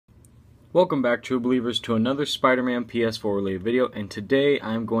Welcome back, true believers, to another Spider-Man PS4 related video, and today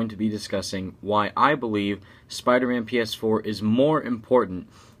I'm going to be discussing why I believe Spider-Man PS4 is more important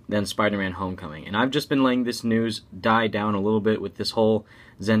than Spider-Man Homecoming. And I've just been letting this news die down a little bit with this whole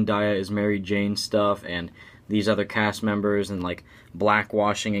Zendaya is Mary Jane stuff and these other cast members and like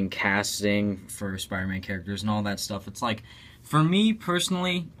blackwashing and casting for Spider-Man characters and all that stuff. It's like, for me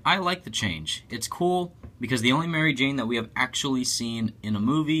personally, I like the change. It's cool because the only Mary Jane that we have actually seen in a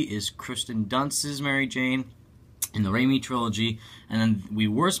movie is Kristen Dunst's Mary Jane in the Raimi trilogy, and then we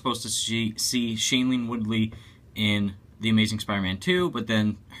were supposed to see Shailene Woodley in The Amazing Spider-Man 2, but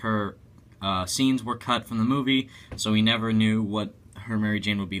then her scenes were cut from the movie, so we never knew what her Mary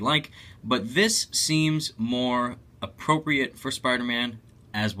Jane would be like. But this seems more appropriate for Spider-Man,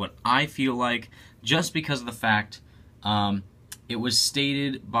 as what I feel like, just because of the fact it was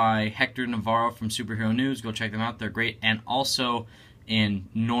stated by Hector Navarro from Superhero News. Go check them out, they're great. And also in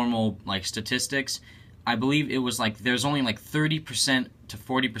normal like statistics, I believe it was like there's only like 30% to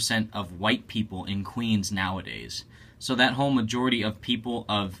 40% of white people in Queens nowadays. So that whole majority of people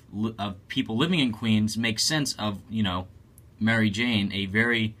people living in Queens makes sense of, you know, Mary Jane, a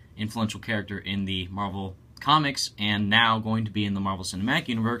very influential character in the Marvel comics and now going to be in the Marvel Cinematic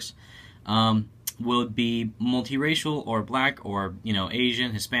Universe. Will it be multiracial or black or, you know,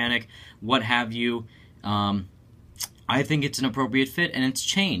 Asian, Hispanic, what have you. I think it's an appropriate fit, and it's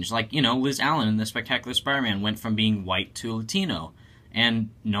changed. Like, you know, Liz Allen in The Spectacular Spider-Man went from being white to Latino, and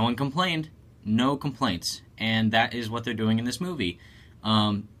no one complained. No complaints. And that is what they're doing in this movie.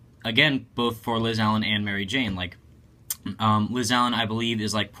 Again, both for Liz Allen and Mary Jane. Like, Liz Allen, I believe,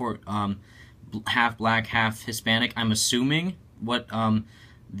 is like half black, half Hispanic. I'm assuming what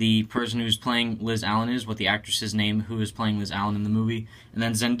the person who's playing Liz Allen is, what the actress's name who is playing Liz Allen in the movie. And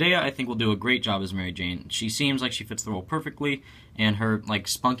then Zendaya, I think, will do a great job as Mary Jane. She seems like she fits the role perfectly, and her like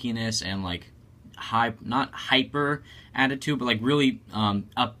spunkiness and like not hyper attitude, but like really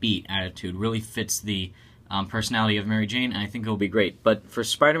upbeat attitude really fits the personality of Mary Jane, and I think it'll be great. But for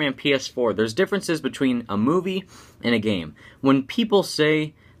Spider-Man PS4, there's differences between a movie and a game. When people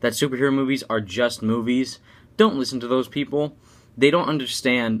say that superhero movies are just movies, don't listen to those people. They don't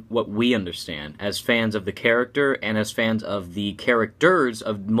understand what we understand as fans of the character and as fans of the characters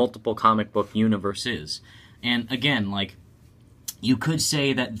of multiple comic book universes. And again, like, you could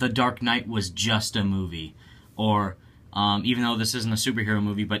say that The Dark Knight was just a movie, or even though this isn't a superhero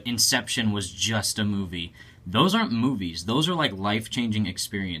movie, but Inception was just a movie. Those aren't movies. Those are like life-changing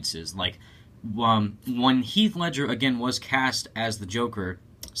experiences. Like, when Heath Ledger, again, was cast as the Joker,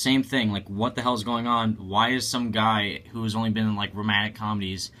 same thing, like, what the hell is going on? Why is some guy who has only been in, like, romantic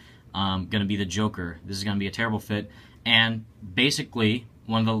comedies gonna be the Joker? This is gonna be a terrible fit. And basically,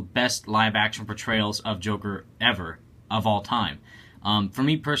 one of the best live-action portrayals of Joker ever, of all time. For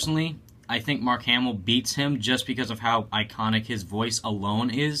me personally, I think Mark Hamill beats him just because of how iconic his voice alone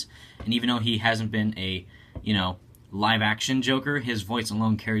is. And even though he hasn't been a, you know, live-action Joker, his voice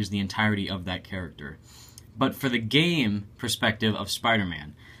alone carries the entirety of that character. But for the game perspective of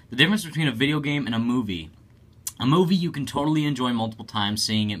Spider-Man, the difference between a video game and a movie you can totally enjoy multiple times,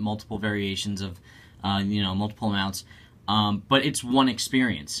 seeing it multiple variations of, you know, multiple amounts, but it's one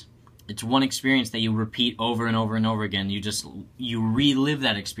experience. It's one experience that you repeat over and over and over again. You relive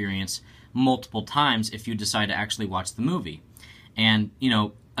that experience multiple times if you decide to actually watch the movie. And, you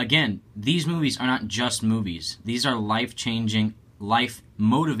know, again, these movies are not just movies. These are life-changing,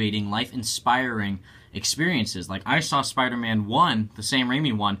 life-motivating, life-inspiring experiences. Like, I saw Spider-Man 1, the Sam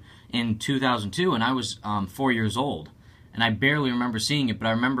Raimi one, in 2002, and I was 4 years old. And I barely remember seeing it, but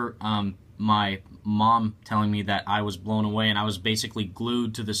I remember my mom telling me that I was blown away, and I was basically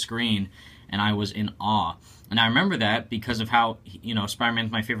glued to the screen, and I was in awe. And I remember that because of how, you know,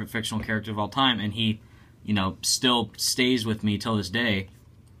 Spider-Man's my favorite fictional character of all time, and he, you know, still stays with me till this day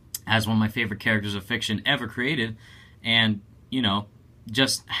as one of my favorite characters of fiction ever created. And, you know,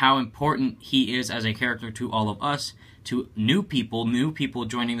 just how important he is as a character to all of us, to new people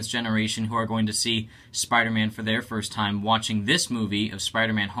joining this generation who are going to see Spider-Man for their first time, watching this movie of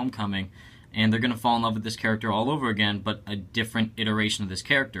Spider-Man Homecoming, and they're going to fall in love with this character all over again, but a different iteration of this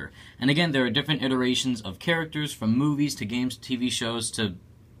character. And again, there are different iterations of characters, from movies to games to TV shows to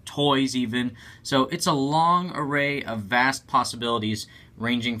toys even. So it's a long array of vast possibilities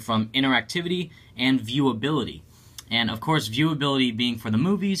ranging from interactivity and viewability. And, of course, viewability being for the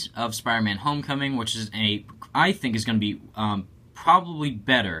movies of Spider-Man Homecoming, which is I think is going to be probably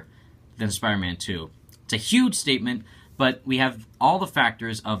better than Spider-Man 2. It's a huge statement, but we have all the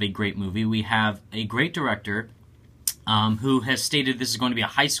factors of a great movie. We have a great director who has stated this is going to be a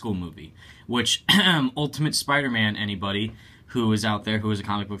high school movie, which Ultimate Spider-Man, anybody, who is out there who is a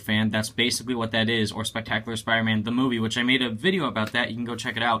comic book fan, that's basically what that is, or Spectacular Spider-Man, the movie, which I made a video about that. You can go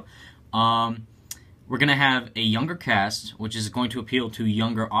check it out. We're going to have a younger cast, which is going to appeal to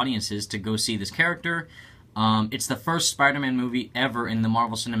younger audiences to go see this character. It's the first Spider-Man movie ever in the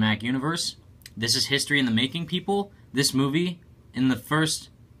Marvel Cinematic Universe. This is history in the making, people. This movie, in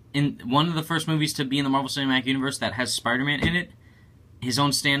one of the first movies to be in the Marvel Cinematic Universe that has Spider-Man in it, his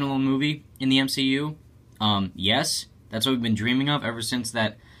own standalone movie in the MCU. Yes, that's what we've been dreaming of ever since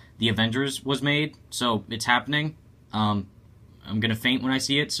that the Avengers was made. So it's happening. I'm gonna faint when I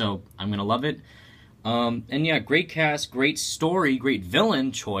see it, so I'm gonna love it. And yeah, great cast, great story, great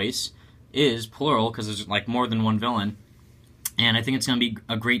villain choice is plural because there's like more than one villain. And I think it's gonna be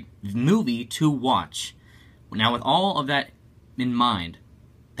a great movie to watch. Now, with all of that in mind,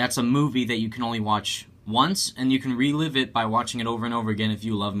 that's a movie that you can only watch once, and you can relive it by watching it over and over again if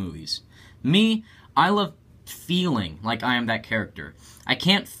you love movies. Me, I love feeling like I am that character. I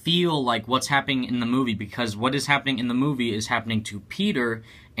can't feel like what's happening in the movie because what is happening in the movie is happening to Peter,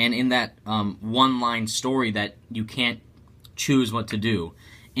 and in that one-line story that you can't choose what to do.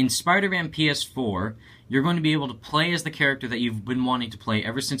 In Spider-Man PS4, you're going to be able to play as the character that you've been wanting to play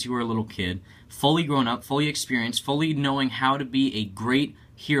ever since you were a little kid, fully grown up, fully experienced, fully knowing how to be a great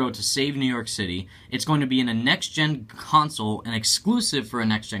hero to save New York City. It's going to be in a next-gen console, an exclusive for a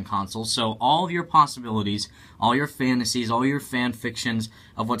next-gen console, so all of your possibilities, all your fantasies, all your fan fictions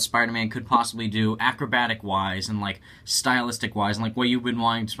of what Spider-Man could possibly do, acrobatic-wise and, like, stylistic-wise, and, like, what you've been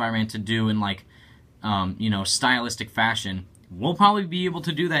wanting Spider-Man to do in, like, you know, stylistic fashion, we'll probably be able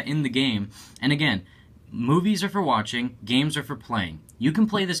to do that in the game. And again, movies are for watching, games are for playing. You can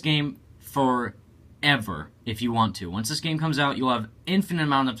play this game forever if you want to. Once this game comes out, you'll have infinite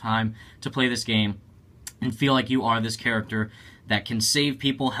amount of time to play this game and feel like you are this character that can save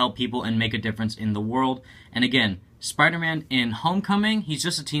people, help people, and make a difference in the world. And again, Spider-Man in Homecoming, he's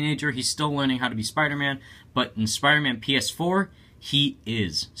just a teenager, he's still learning how to be Spider-Man, but in Spider-Man PS4, he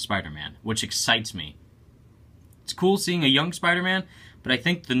is Spider-Man, which excites me. It's cool seeing a young Spider-Man, but I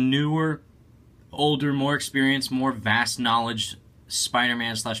think the newer, older, more experienced, more vast knowledge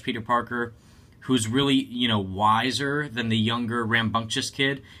Spider-Man / Peter Parker, who's really, you know, wiser than the younger, rambunctious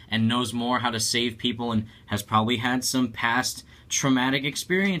kid and knows more how to save people and has probably had some past traumatic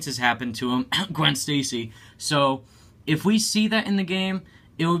experiences happen to him, Gwen Stacy. So if we see that in the game,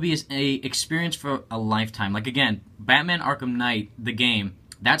 it would be a experience for a lifetime. Like, again, Batman Arkham Knight, the game,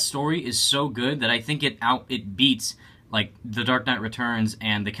 that story is so good that I think it beats, like, The Dark Knight Returns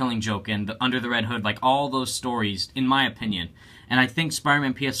and The Killing Joke and the Under the Red Hood, like, all those stories, in my opinion. And I think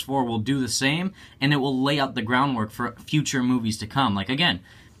Spider-Man PS4 will do the same, and it will lay out the groundwork for future movies to come. Like, again,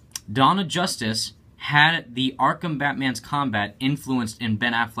 Dawn of Justice had the Arkham Batman's combat influenced in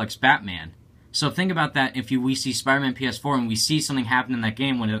Ben Affleck's Batman. So think about that if we see Spider-Man PS4 and we see something happen in that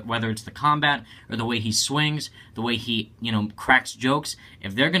game, whether it's the combat or the way he swings, the way he, you know, cracks jokes.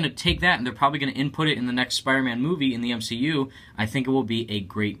 If they're going to take that and they're probably going to input it in the next Spider-Man movie in the MCU, I think it will be a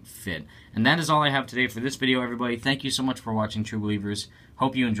great fit. And that is all I have today for this video, everybody. Thank you so much for watching, True Believers.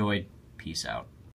 Hope you enjoyed. Peace out.